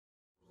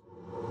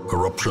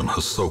Corruption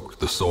has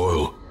soaked the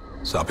soil,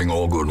 sapping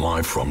all good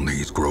life from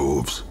these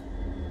groves.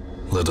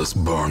 Let us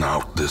burn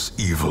out this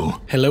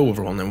evil. Hello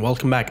everyone and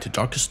welcome back to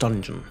Darkest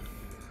Dungeon.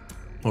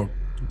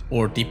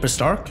 Or Deepest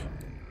Dark?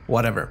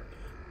 Whatever.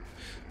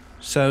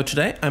 So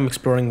today I'm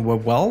exploring the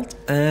weald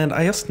and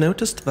I just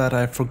noticed that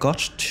I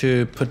forgot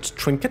to put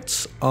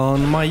trinkets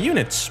on my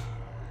units.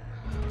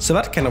 So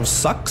that kind of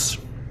sucks.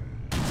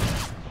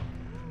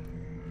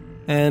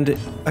 And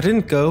I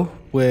didn't go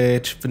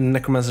with the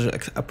Necromancer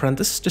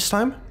Apprentice this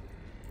time.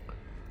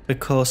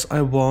 Because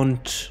I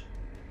want...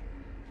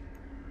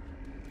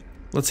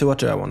 Let's see, what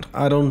do I want?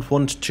 I don't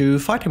want to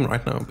fight him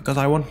right now, because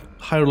I want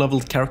higher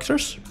leveled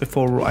characters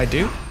before I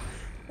do.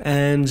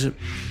 And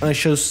I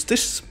chose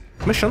this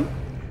mission,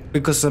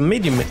 because it's a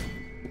medium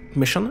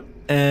mission,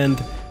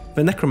 and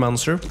the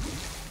Necromancer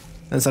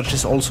and such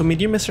is also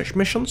medium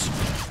missions.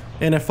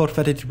 And I thought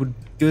that it would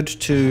be good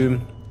to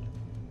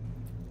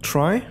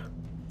try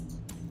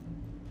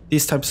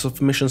these types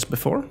of missions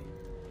before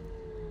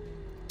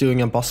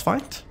doing a boss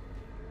fight.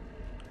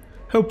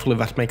 Hopefully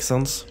that makes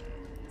sense.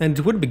 And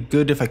it would be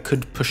good if I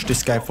could push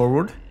this guy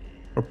forward.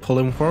 Or pull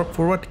him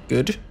forward.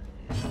 Good.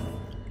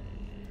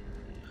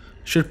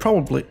 Should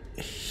probably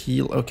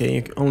heal. Okay,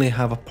 you only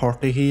have a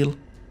party heal.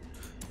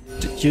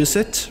 Use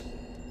it.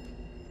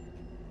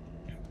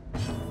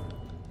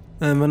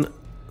 And then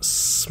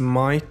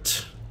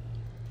smite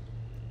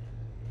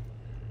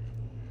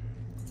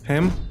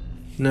him.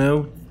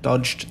 No,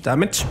 dodged.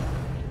 Damn it.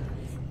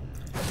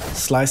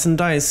 Slice and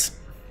dice.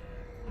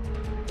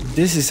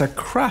 This is a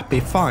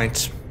crappy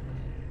fight.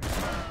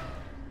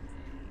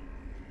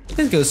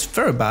 It goes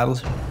very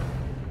bad.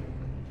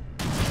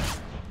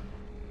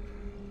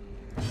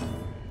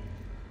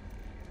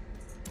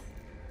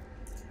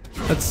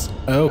 That's...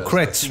 oh,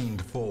 crit.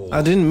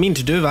 I didn't mean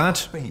to do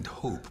that.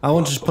 I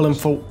wanted to pull him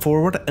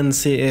forward and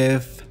see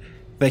if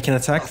they can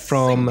attack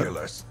from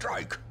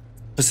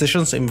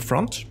positions in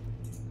front.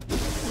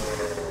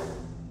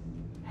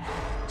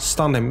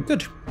 Stun him.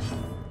 Good.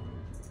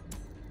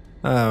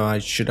 Oh, I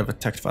should have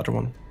attacked the other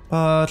one.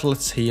 But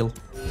let's heal.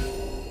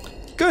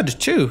 Good,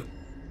 2.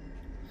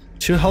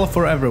 2 health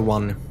for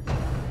everyone.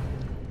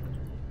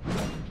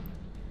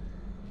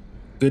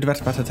 Good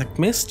that that attack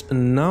missed,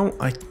 and now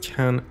I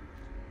can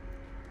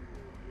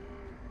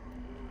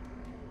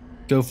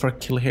go for a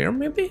kill here,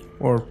 maybe?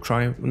 Or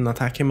try and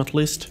attack him at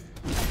least.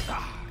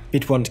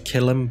 It won't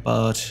kill him,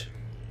 but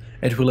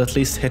it will at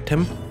least hit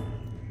him.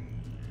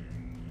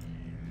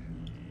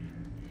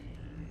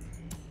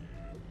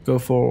 Go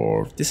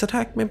for this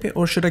attack maybe,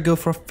 or should I go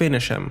for a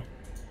finish him?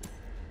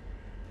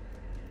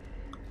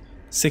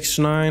 6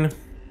 to 9.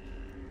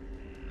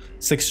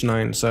 6 to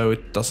 9, so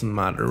it doesn't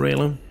matter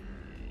really.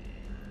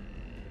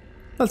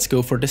 Let's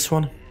go for this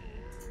one.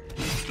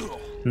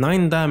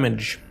 9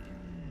 damage.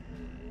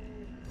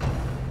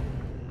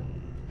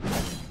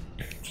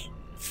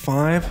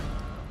 5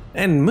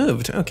 and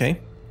moved.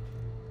 Okay.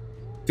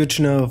 Good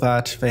to know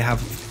that they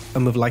have a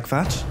move like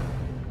that.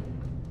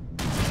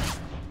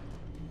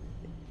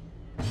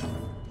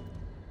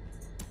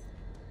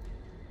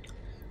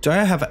 Do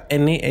I have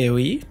any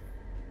AoE?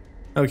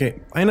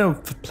 Okay, I know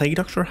the Plague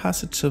Doctor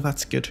has it, so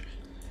that's good.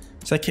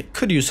 So I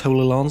could use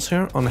Holy Lance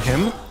here on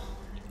him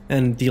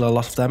and deal a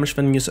lot of damage,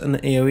 then use an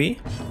AoE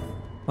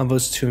on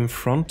those 2 in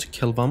front to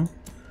kill them.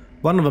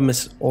 One of them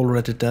is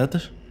already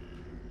dead.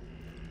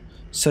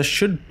 So I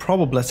should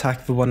probably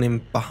attack the one in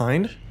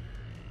behind.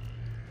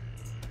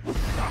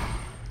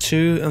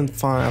 2 and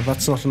 5,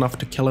 that's not enough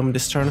to kill him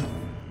this turn.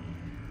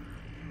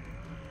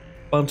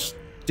 But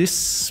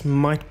this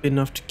might be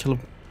enough to kill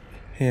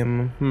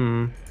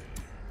him.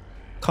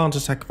 Can't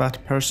attack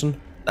that person.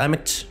 Damn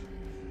it.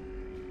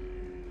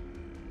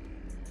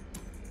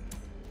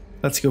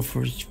 Let's go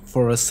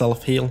for a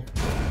self-heal.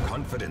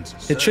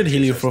 It should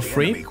heal you for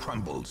free.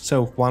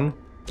 So 1.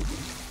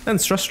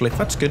 And stress relief,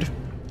 that's good.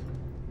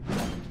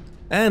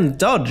 And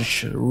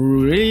dodge.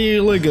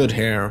 Really good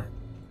here.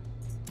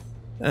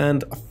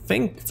 And I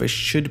think they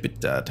should be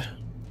dead.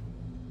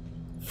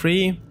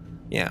 3.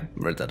 Yeah,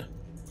 we're dead.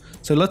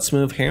 So let's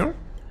move here.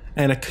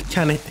 And I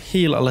can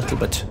heal a little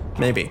bit,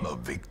 maybe. A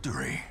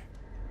victory.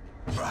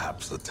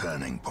 Perhaps the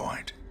turning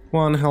point.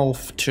 1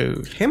 health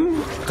to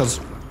him, because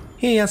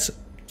he has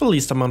the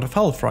least amount of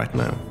health right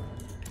now.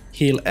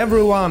 Heal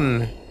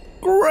everyone.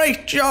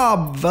 Great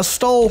job,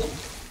 Vestal.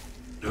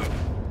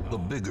 The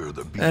bigger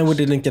the beast, and we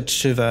didn't get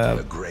to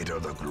the greater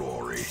the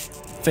glory.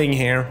 Thing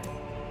here.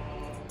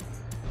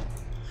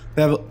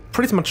 We have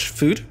pretty much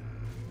food.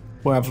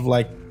 We have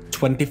like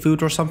 20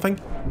 food or something.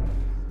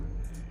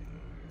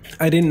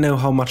 I didn't know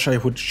how much I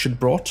should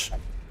bring.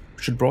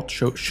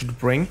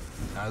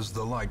 As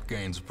the light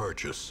gains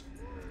purchase,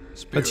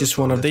 let's use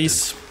one of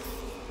these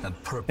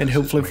and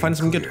hopefully find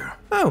some good.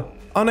 Oh,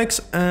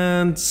 onyx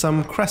and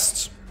some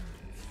crests.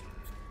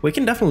 We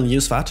can definitely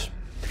use that.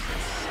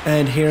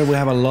 And here we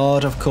have a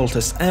lot of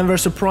cultists, and they're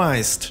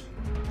surprised.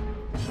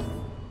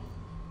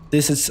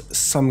 This is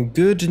some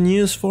good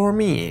news for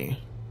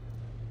me.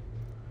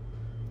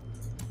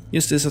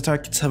 Use this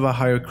attack to have a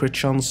higher crit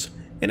chance,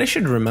 and I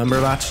should remember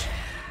that.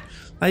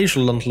 I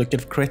usually don't look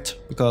at crit,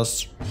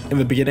 because in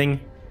the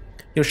beginning,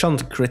 your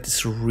chance to crit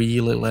is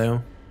really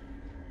low.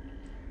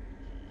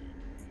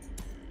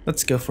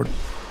 Let's go for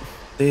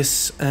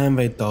this, and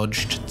they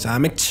dodged,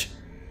 damn it.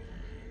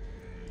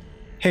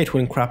 Hate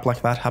when crap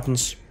like that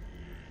happens.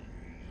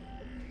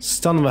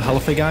 Stun the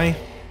healthy guy.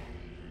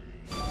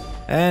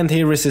 And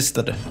he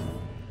resisted.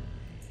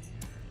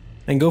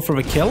 And go for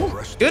the kill.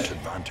 Good.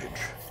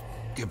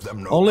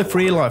 Only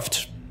 3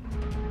 left.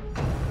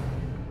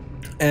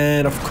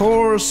 And of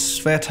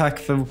course, they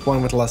attack the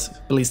one with the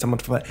least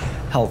amount of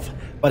health.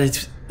 But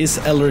it is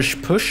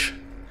Eldritch Push,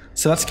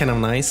 so that's kind of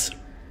nice.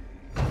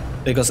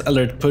 Because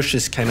Eldritch Push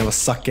is kind of a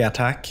sucky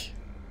attack.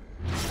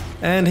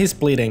 And he's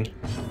bleeding.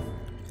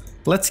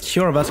 Let's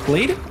cure that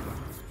bleed.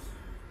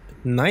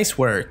 Nice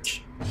work.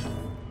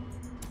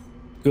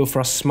 Go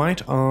for a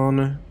smite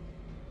on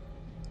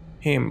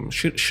him.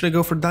 Should I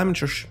go for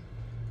damage or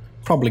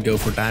probably go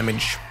for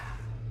damage?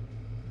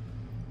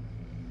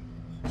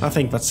 I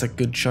think that's a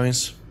good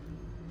choice.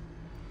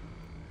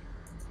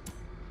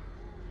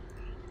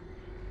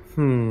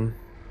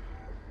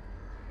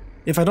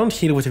 If I don't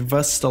heal with a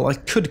Vestal, I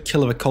could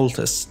kill the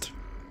cultist.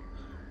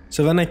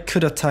 So then I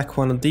could attack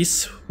one of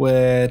these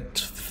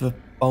with the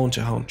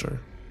bounty hunter.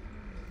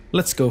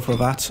 Let's go for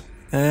that.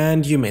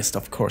 And you missed,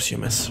 of course you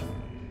miss.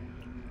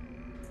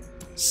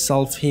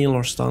 Self-heal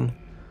or stun.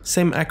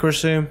 Same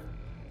accuracy. And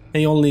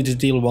you only need to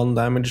deal 1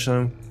 damage,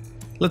 so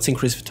let's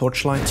increase the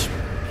torchlight.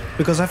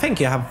 Because I think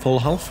you have full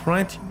health,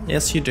 right?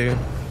 Yes, you do.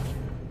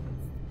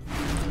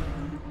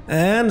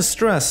 And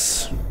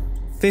stress.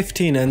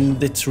 15,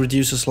 and it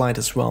reduces light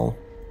as well.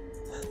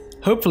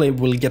 Hopefully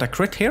we'll get a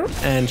crit here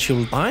and she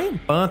will die,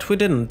 but we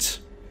didn't.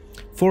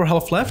 4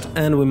 health left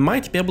and we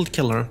might be able to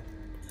kill her.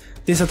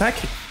 This attack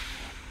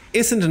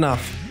isn't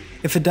enough.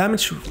 If the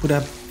damage would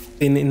have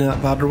been in a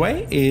other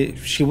way,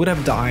 she would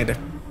have died.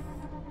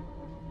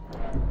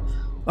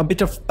 A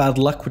bit of bad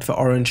luck with the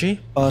RNG,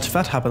 but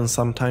that happens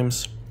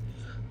sometimes.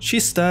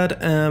 She's dead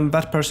and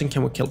that person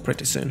can we kill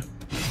pretty soon.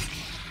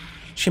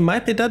 She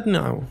might be dead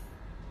now.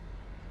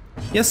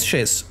 Yes, she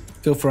is.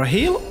 Go for a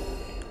heal.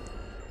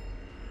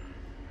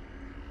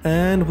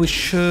 And we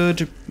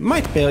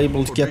might be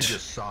able to get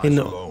in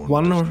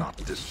 1 or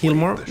heal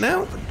more.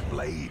 No,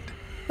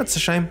 that's a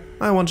shame.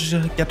 I wanted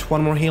to get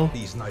 1 more heal.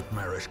 These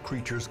nightmarish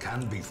creatures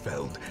can be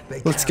felled.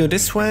 Let's go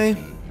this way.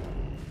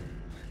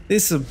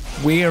 This is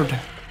a weird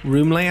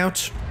room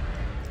layout.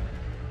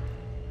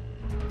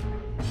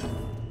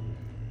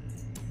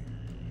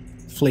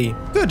 Flee.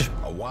 Good.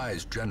 A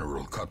wise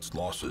general cuts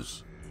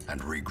losses and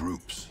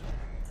regroups.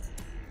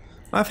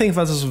 I think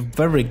that was a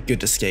very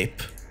good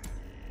escape.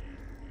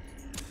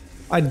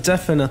 I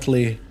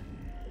definitely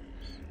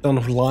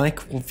don't like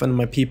when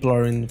my people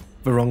are in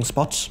the wrong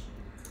spots.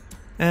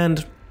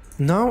 And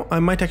now I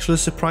might actually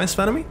surprise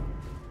the enemy.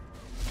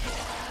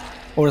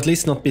 Or at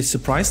least not be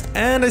surprised.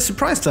 And I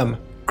surprised them!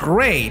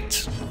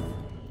 Great!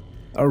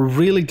 A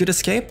really good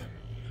escape.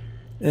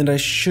 And I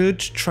should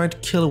try to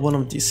kill one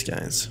of these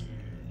guys.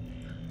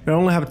 I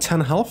only have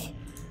 10 health.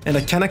 And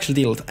I can actually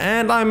deal it.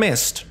 And I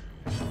missed!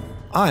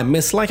 I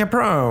miss like a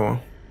pro!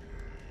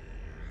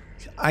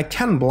 I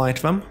can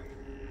blight them.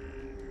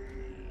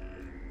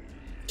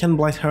 Can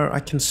blight her, I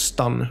can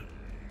stun.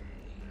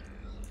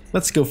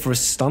 Let's go for a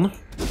stun.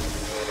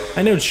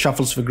 I know it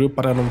shuffles the group,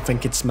 but I don't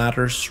think it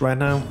matters right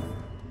now.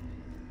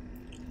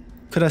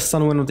 Could I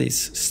stun one of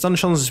these? Stun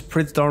chance is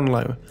pretty darn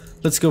low.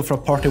 Let's go for a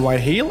party-wide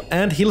heal,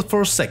 and heal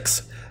for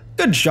 6.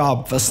 Good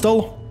job,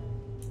 Vestal.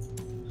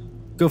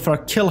 Go for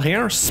a kill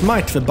here,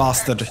 smite the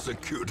bastard.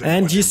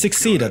 And you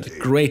succeeded,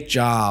 great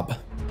job.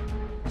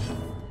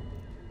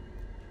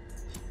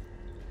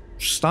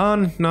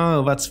 Stun?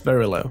 No, that's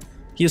very low.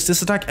 Use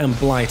this attack and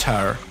blight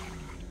her.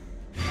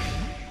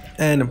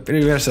 And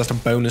there's just a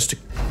bonus to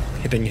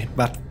hitting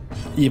that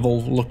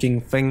evil looking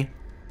thing.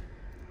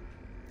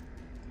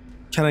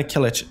 Can I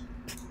kill it?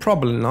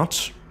 Probably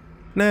not.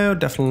 No,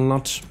 definitely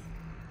not.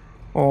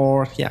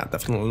 Or, yeah,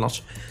 definitely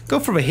not. Go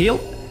for the heal.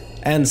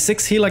 And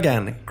 6 heal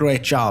again.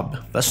 Great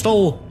job,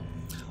 Vestal.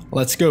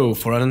 Let's go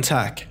for an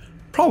attack.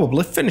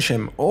 Probably finish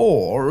him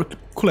or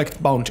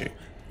collect bounty.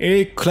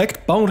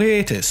 Collect bounty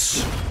it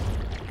is.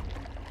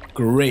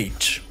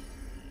 Great.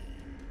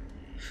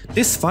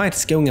 This fight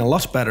is going a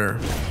lot better.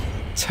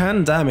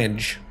 10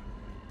 damage.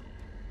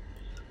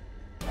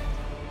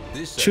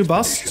 This 2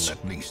 busts.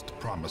 at least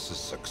promises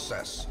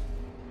success.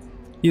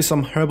 Use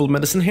some herbal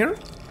medicine here.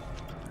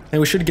 And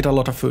we should get a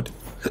lot of food.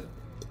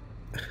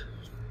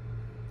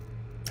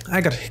 I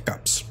got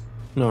hiccups.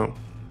 No.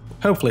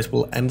 Hopefully it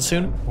will end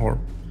soon. Or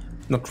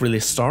not really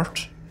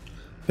start.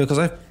 Because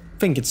I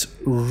think it's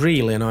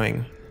really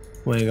annoying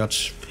when you got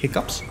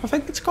hiccups, I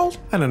think it's called.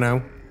 I don't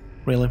know.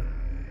 Really.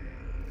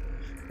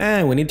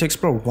 And we need to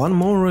explore 1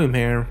 more room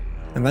here.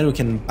 And then we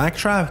can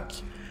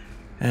backtrack.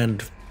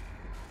 And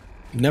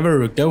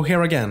never go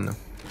here again.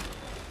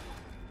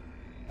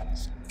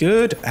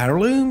 Good.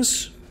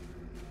 Heirlooms.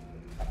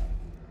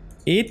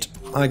 Eat.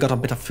 I got a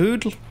bit of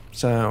food.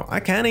 So I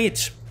can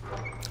eat.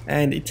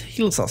 And it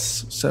heals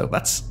us. So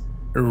that's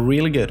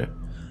really good.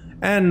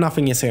 And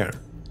nothing is here.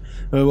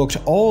 We walked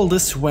all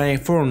this way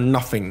for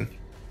nothing.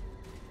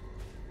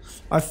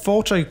 I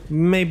thought I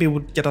maybe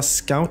would get a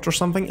scout or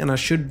something, and I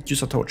should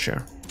use a torch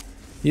here.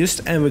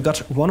 Used, and we got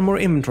one more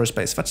inventory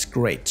space. That's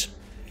great.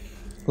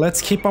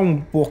 Let's keep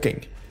on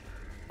walking.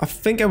 I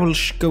think I will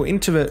go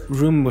into the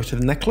room with the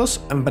necklace,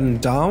 and then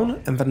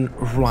down, and then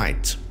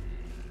right.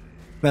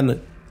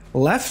 Then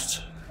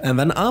left, and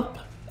then up,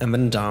 and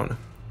then down.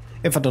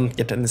 If I don't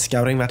get any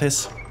scouting, that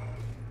is.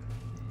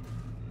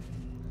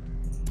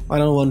 I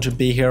don't want to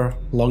be here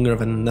longer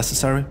than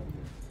necessary.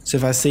 So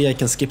if I see I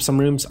can skip some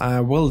rooms, I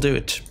will do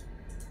it.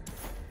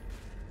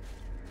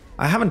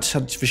 I haven't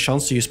had the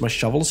chance to use my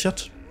shovels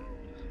yet.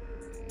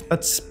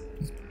 That's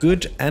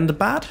good and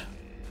bad.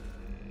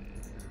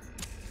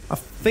 I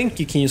think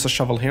you can use a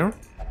shovel here.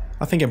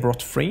 I think I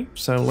brought 3,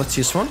 so let's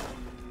use one.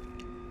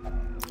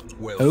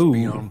 Wealth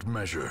beyond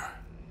measure.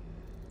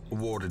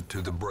 Awarded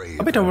to the brave.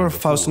 A bit over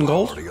 1,000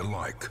 gold.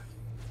 Alike.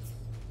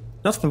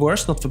 Not the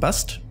worst, not the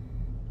best.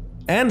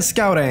 And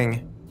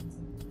scouting.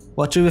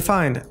 What do we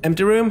find?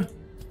 Empty room?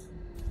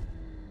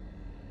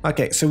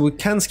 Okay, so we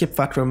can skip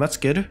that room, that's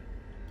good.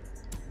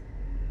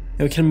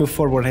 And we can move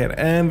forward here.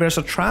 And there's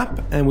a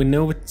trap, and we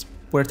know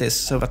where it is,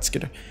 so that's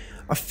good.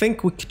 I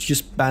think we could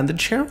use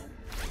bandage here.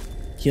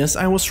 Yes,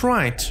 I was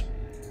right.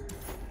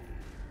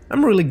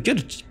 I'm really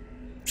good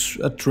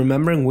at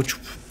remembering which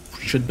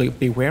should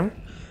be where.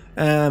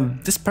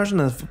 This person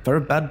has very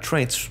bad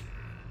traits.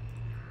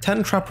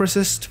 10 trap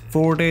resist,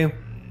 40,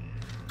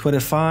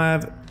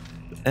 25,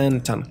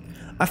 and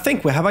 10. I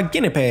think we have a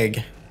guinea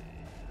pig.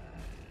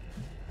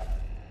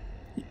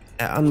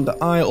 And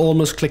I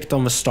almost clicked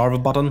on the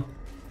starve button.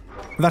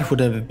 That would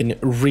have been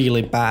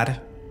really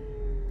bad.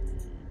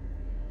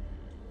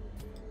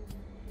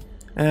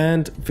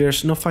 And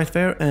there's no fight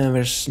there, and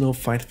there's no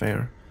fight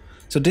there.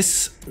 So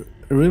this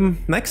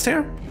room next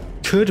here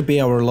could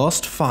be our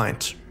last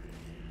fight.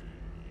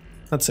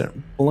 That's it.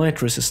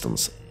 Blight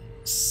resistance.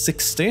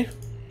 60.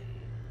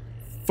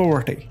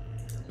 40.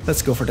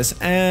 Let's go for this.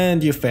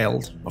 And you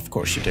failed. Of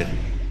course you did.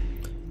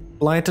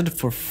 Blighted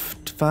for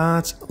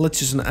that.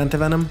 Let's use an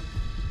anti-venom.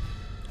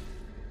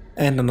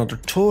 And another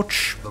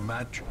torch. The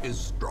match is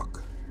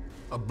struck.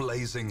 A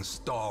blazing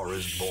star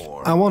is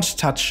born. I want to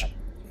touch.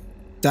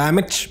 Damn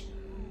it.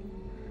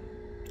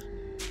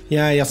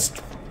 Yeah,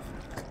 just...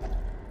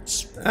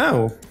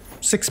 Oh,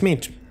 6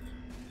 meat.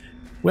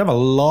 We have a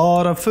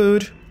lot of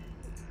food.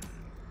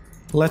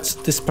 Let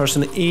this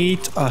person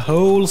eat a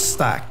whole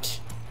stack.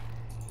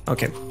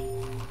 Okay.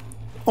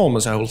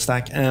 Almost a whole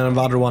stack, and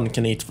the other one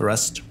can eat the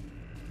rest.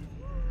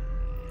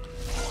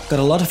 Got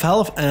a lot of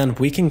health, and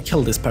we can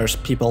kill these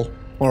people.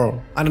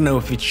 Or, I don't know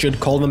if we should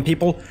call them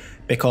people,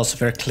 because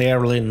they're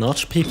clearly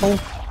not people.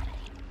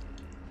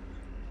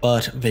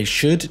 But they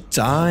should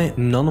die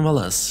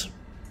nonetheless.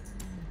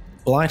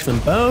 Blight them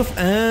both,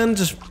 and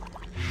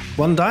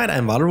one died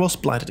and the other was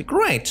blighted.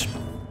 Great!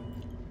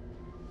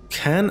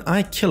 Can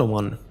I kill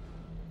one?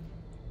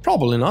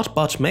 Probably not,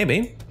 but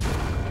maybe.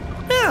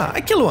 Yeah,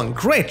 I killed one.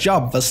 Great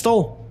job,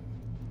 Vestal.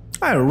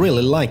 I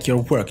really like your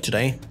work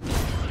today.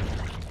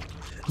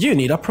 You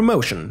need a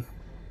promotion.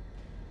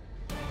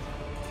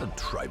 A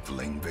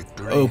trifling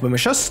victory. Open my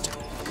chest.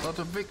 But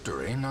a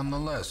victory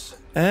nonetheless.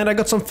 And I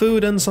got some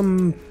food and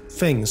some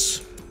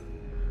things.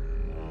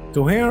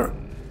 Go here.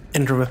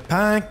 Enter the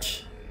pack.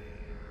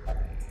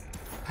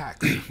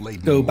 Packs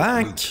laden Go with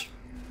back. loot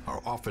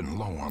are often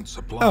low on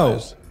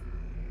supplies. Oh.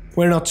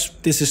 We're not...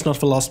 This is not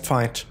the last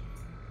fight.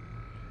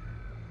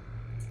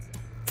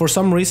 For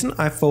some reason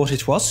I thought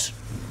it was.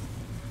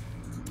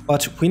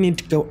 But we need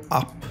to go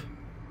up.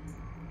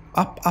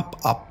 Up, up,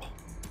 up.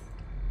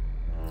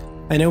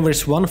 I know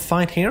there's one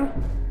fight here.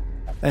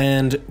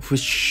 And we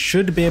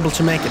should be able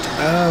to make it.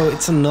 Oh,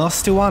 it's a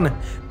nasty one.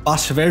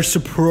 But they're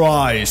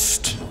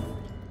surprised.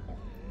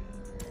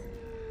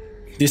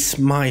 This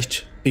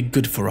might be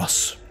good for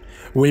us.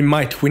 We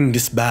might win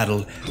this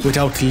battle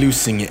without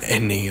losing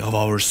any of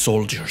our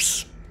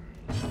soldiers.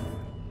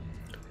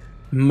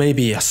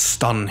 Maybe a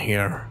stun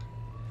here.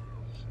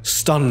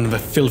 Stun the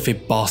filthy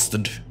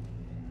bastard.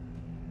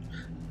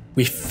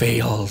 We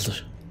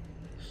failed.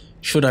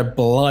 Should I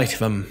blight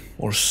them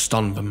or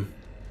stun them?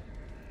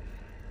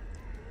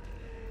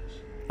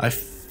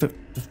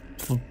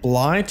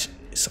 Blight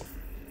is a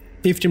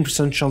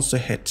 15% chance to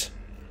hit,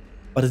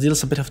 but it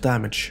deals a bit of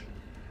damage.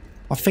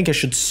 I think I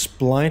should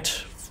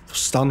blight,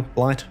 stun,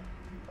 blight.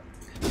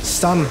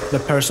 Stun the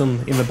person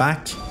in the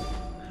back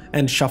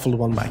and shuffle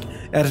one back.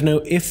 I don't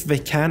know if they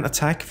can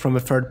attack from a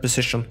third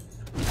position.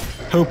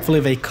 Hopefully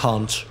they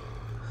can't.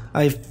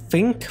 I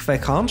think they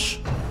can't,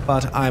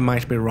 but I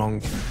might be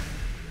wrong.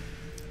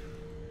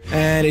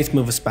 And it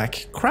moves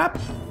back. Crap!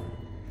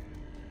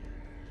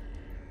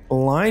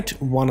 Blight,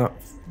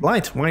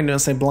 blight, why did I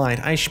say blight?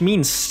 I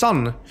mean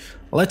stun.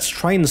 Let's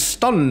try and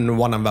stun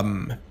one of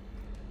them.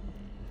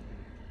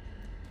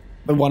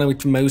 The one with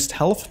the most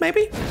health,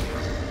 maybe?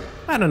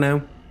 I don't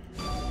know.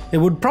 It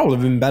would probably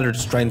have been better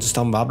to try and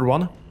stun the other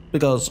one,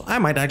 because I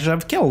might actually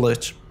have killed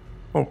it.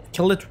 Oh,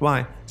 killed it?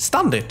 Why?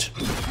 Stunned it.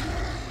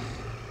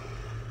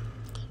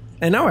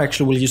 And now I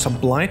actually will use a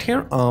blight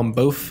here on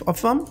both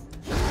of them.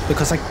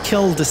 because I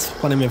killed this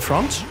one in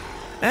front,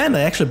 and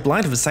I actually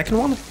blinded the second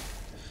one.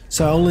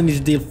 So I only need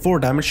to deal 4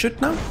 damage to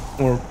it now,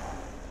 or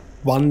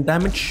 1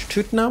 damage to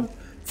it now,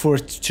 for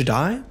it to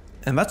die.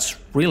 And that's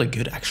really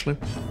good, actually.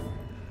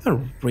 I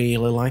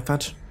really like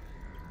that.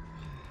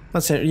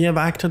 Let's say you have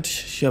acted.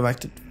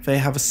 They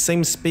have the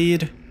same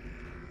speed.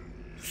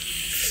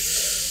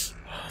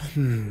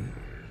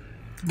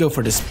 Go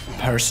for this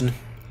person.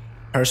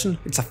 Person?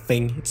 It's a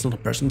thing. It's not a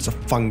person, it's a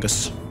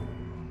fungus.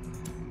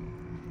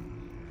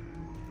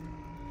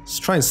 Let's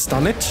try and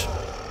stun it.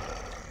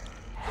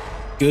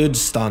 Good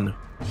stun.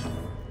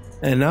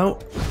 And now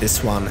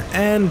this one.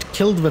 And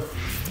killed the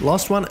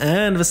last one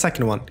and the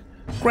second one.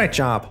 Great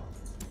job.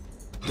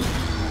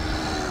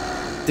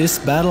 This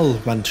battle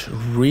went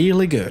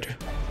really good.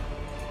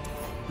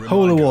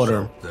 Holy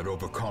water. That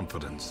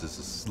overconfidence is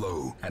a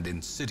slow and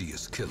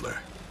insidious killer.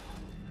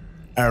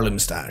 Heirloom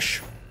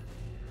stash.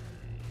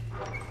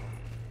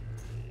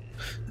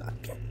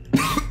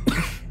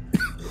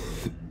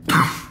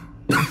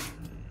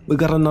 We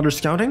got another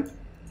scouting.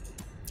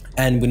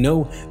 And we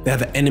know we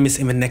have enemies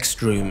in the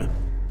next room.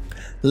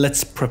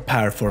 Let's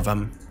prepare for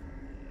them.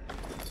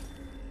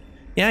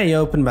 Yeah, you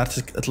opened that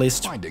at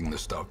least. Finding the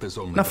stuff is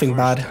only nothing the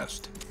first bad.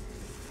 test.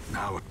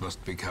 Now it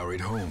must be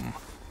carried home.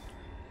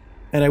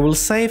 And I will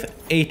save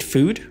 8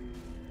 food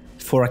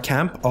for a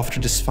camp after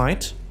this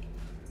fight.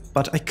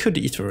 But I could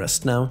eat the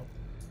rest now.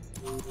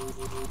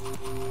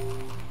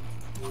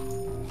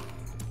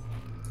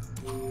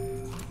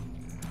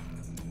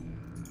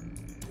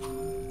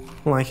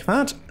 Like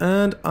that,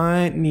 and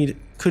I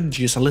could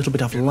use a little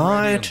bit of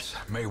light.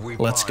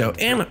 Let's go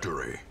in.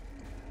 Victory.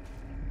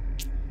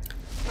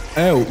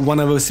 Oh, one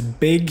of those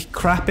big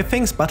crappy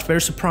things, but very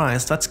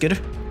surprised. That's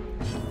good.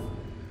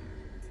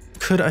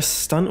 Could I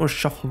stun or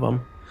shuffle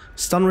them?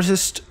 Stun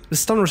resist. The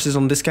stun resist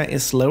on this guy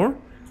is lower.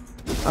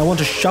 I want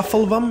to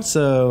shuffle them,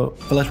 so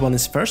the left one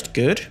is first.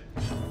 Good.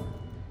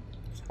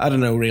 I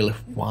don't know really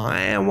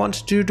why I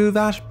wanted to do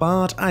that,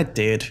 but I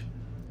did.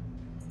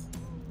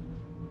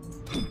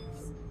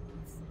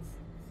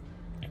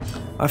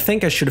 I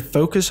think I should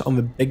focus on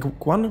the big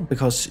one,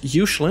 because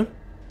usually,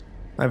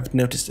 I've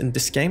noticed in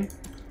this game,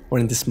 or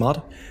in this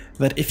mod,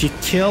 that if you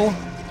kill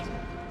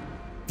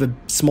the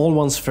small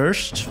ones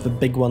first, the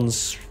big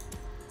ones...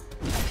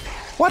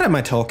 What am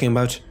I talking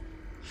about?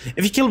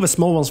 If you kill the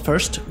small ones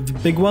first, the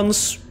big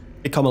ones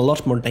become a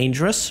lot more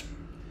dangerous,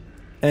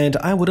 and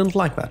I wouldn't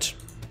like that.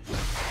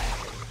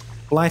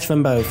 Blight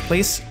them both,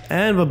 please.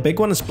 And the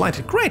big one is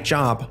blighted. Great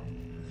job!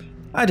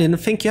 I didn't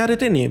think you had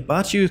it in you,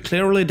 but you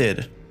clearly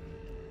did.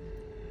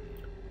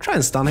 Try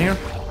and stun here.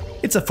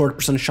 It's a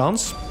 40%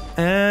 chance,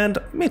 and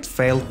it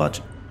failed, but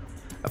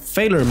a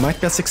failure might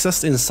be a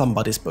success in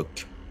somebody's book.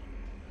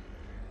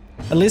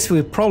 At least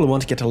we probably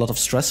want to get a lot of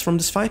stress from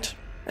this fight,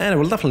 and I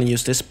will definitely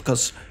use this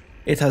because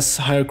it has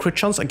higher crit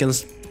chance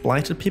against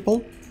blighted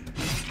people.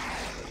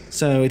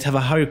 So it have a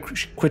higher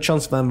crit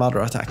chance than the other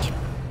attack.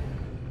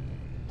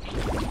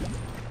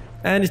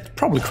 And it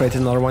probably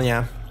created another one,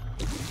 yeah.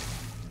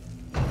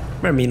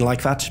 Very mean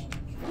like that.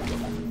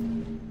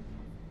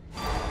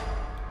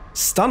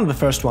 Stun the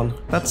first one,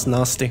 that's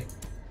nasty.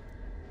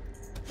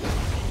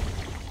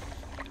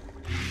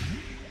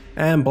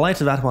 And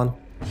blighted that one.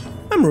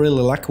 I'm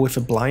really lucky with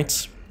the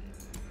blights.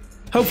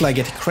 Hopefully I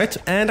get a crit,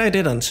 and I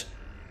didn't.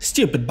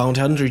 Stupid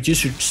bounty hunter, you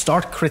should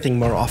start critting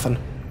more often.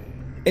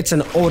 It's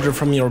an order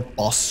from your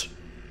boss.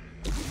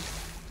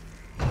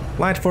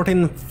 Blight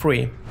 14,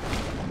 free.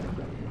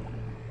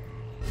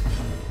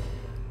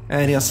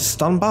 And he has a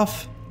stun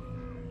buff.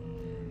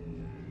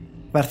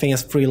 That thing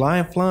has 3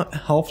 life,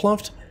 half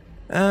left.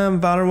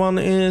 And the other one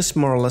is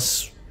more or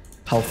less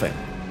healthy.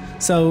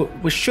 So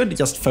we should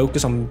just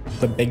focus on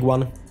the big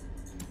one.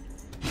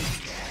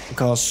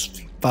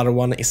 Because the other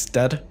one is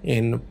dead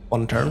in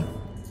 1 turn.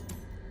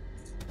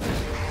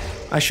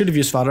 I should have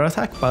used the other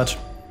attack, but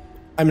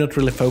I'm not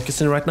really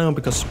focusing right now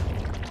because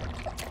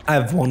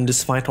I've won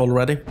this fight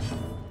already.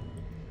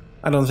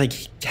 I don't think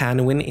he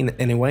can win in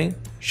any way,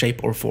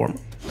 shape or form.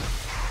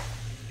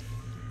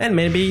 And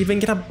maybe even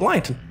get a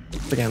blight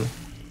again.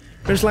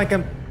 There's like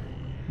a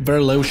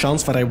very low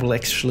chance that I will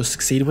actually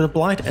succeed with a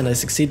blight, and I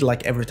succeed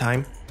like every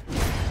time.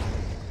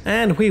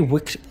 And we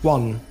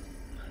won.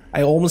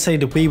 I almost say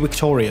that we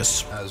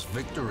victorious. As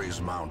victories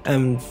mount,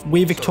 And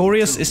we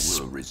victorious is...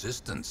 so will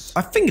resistance.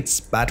 I think it's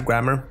bad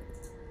grammar.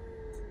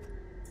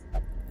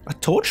 A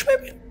torch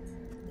maybe?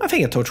 I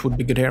think a torch would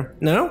be good here.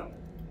 No?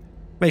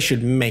 They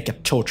should make a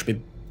torch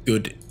be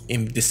good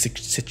in this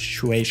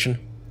situation.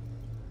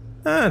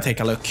 Take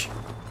a look.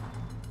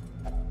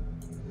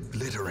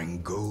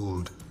 Glittering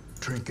gold,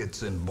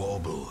 trinkets and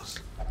baubles,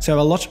 So I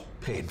have a lot.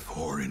 paid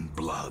for in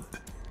blood.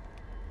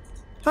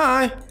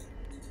 Hi.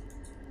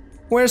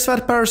 Where's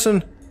that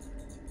person?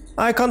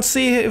 I can't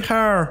see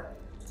her.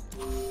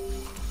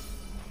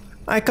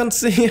 I can't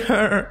see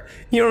her.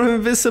 You're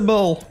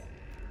invisible.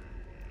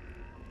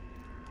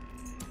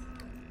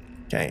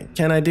 Okay,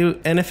 can I do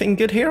anything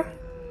good here?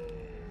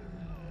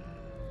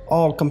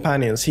 All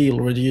companions heal,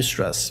 reduce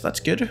stress. That's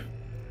good.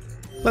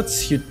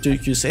 Let's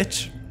use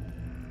it.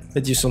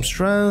 Reduce some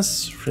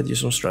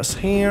stress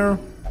here.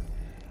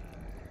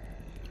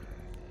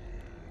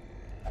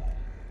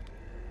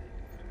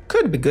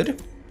 Could be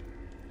good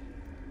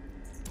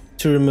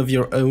to remove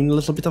your own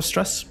little bit of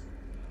stress.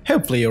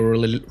 Hopefully you're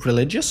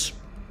religious.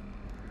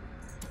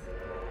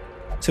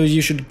 So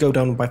you should go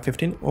down by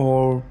 15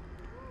 or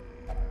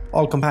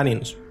all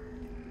companions.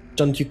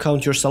 Don't you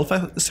count yourself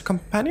as a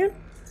companion?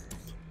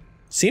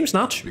 Seems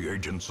not. The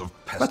agents of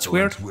That's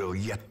weird. pestilence will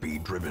yet be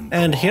driven.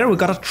 And here we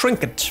got a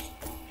trinket.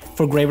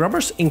 For grave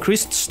robbers,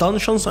 increased stun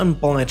chance and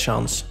blight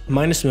chance,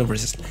 minus move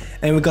resist.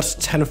 And we got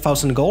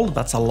 10,000 gold,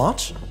 that's a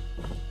lot.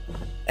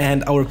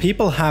 And our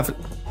people have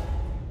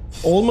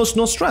almost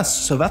no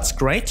stress, so that's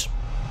great.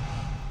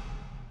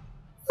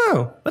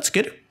 Oh, that's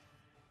good.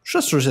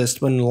 Stress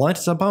resist when light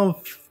is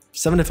above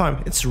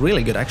 75. It's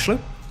really good actually.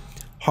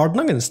 Hard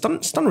noggin,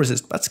 stun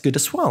resist, that's good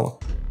as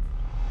well.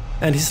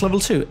 And he's level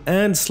 2.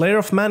 And Slayer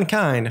of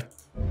Mankind.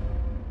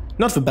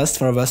 Not the best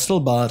for a Vestal,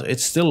 but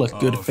it's still a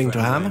good thing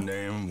to have.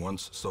 Name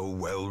once so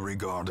well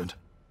regarded.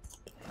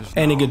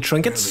 Any good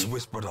trinkets?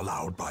 Whispered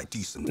aloud by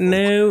decent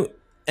No,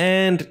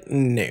 and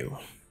no.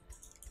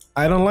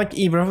 I don't like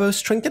either of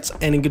those trinkets.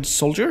 Any good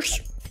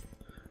soldiers?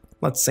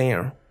 Let's see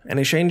here.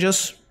 Any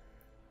changes?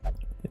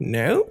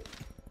 No.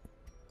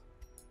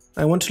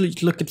 I want to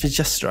look at the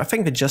Jester. I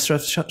think the Jester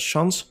has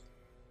chance.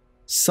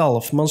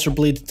 Self, monster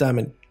bleed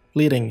damage.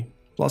 Bleeding.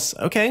 Plus,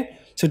 okay.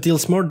 So it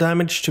deals more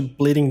damage to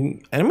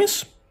bleeding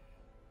enemies.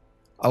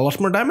 A lot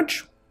more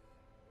damage.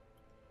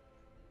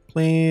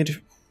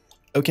 Bleed.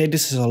 Okay,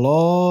 this is a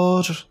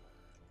lot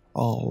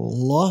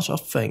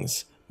of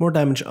things. More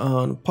damage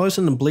on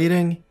poison and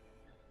bleeding.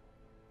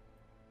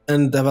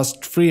 And that was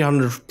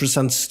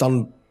 300%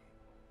 stun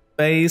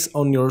base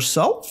on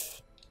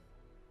yourself.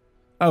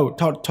 Oh,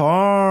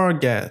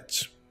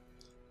 target.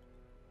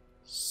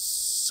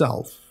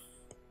 Self.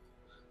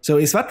 So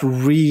is that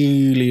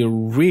really,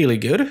 really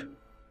good?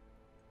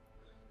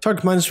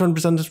 Target minus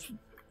 1%,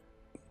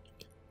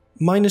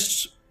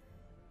 minus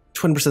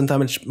 20%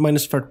 damage,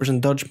 minus 30%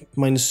 dodge,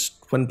 minus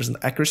 20%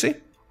 accuracy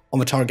on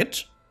the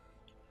target.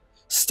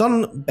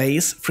 Stun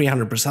base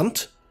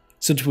 300%,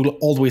 so it will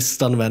always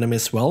stun the enemy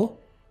as well.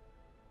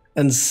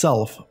 And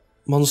self,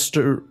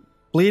 monster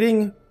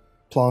bleeding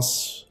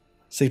plus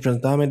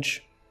 6%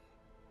 damage.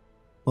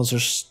 Monster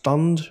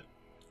stunned.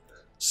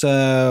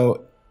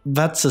 So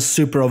that's a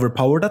super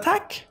overpowered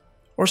attack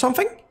or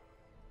something.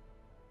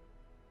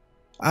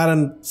 I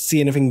don't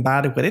see anything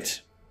bad with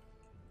it,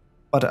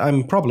 but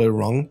I'm probably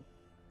wrong.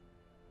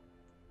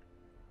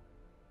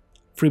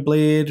 Free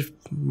bleed,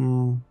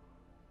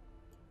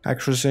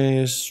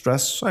 accuracy,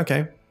 stress,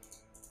 okay.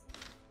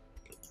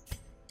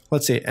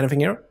 Let's see,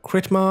 anything here?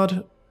 Crit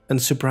mod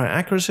and super high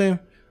accuracy.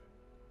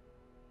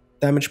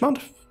 Damage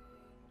mod.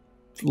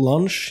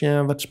 Launch,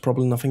 yeah, that's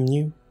probably nothing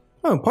new.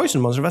 Oh,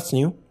 poison monster, that's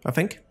new, I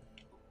think.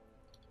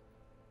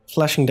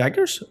 Flashing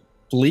daggers.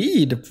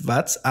 Bleed,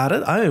 that's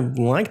added. I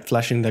liked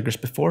flashing daggers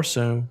before,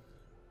 so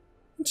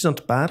it's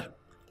not bad.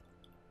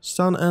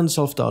 Stun and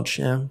self-dodge,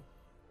 yeah.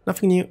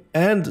 Nothing new.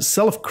 And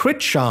self-crit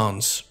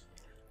chance.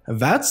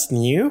 That's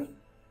new.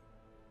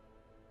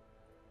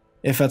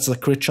 If that's a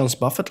crit chance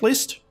buff at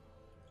least.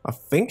 I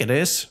think it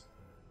is.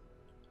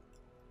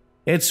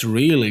 It's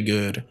really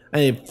good.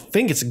 I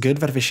think it's good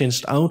that we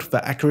changed out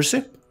the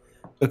accuracy.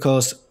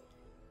 Because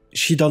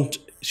she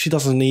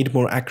doesn't need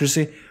more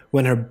accuracy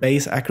when her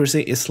base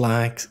accuracy is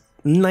like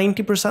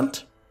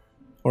 90%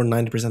 or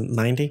 90%,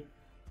 90.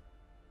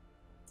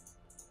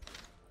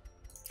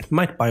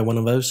 Might buy one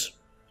of those.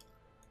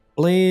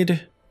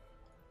 Blade.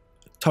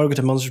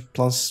 Targeted monster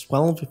plus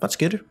 12. That's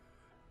good.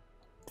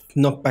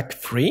 Knockback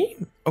 3.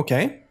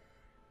 Okay.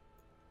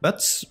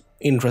 That's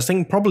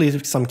interesting. Probably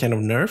some kind of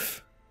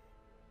nerf.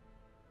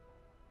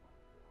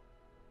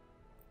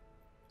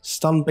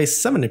 Stun base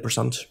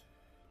 70%.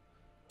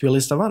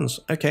 Duelist advance.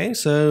 Okay,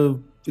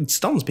 so it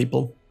stuns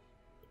people.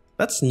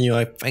 That's new,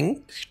 I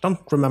think. Don't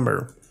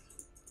remember.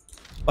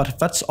 But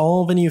that's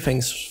all the new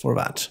things for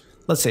that.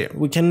 Let's see.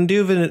 We can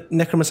do the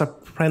Necromancer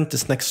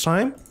Apprentice next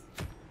time.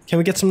 Can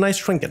we get some nice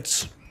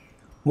trinkets?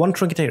 One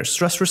trinket here.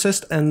 Stress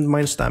resist and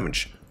minus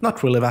damage.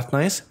 Not really that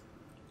nice.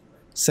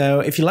 So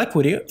if you like the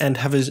video and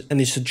have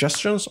any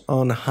suggestions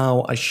on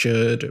how I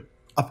should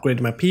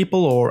upgrade my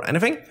people or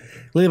anything,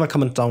 leave a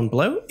comment down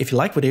below. If you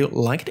like the video,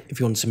 like it. If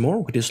you want to see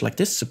more videos like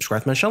this,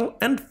 subscribe to my channel,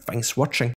 and thanks for watching.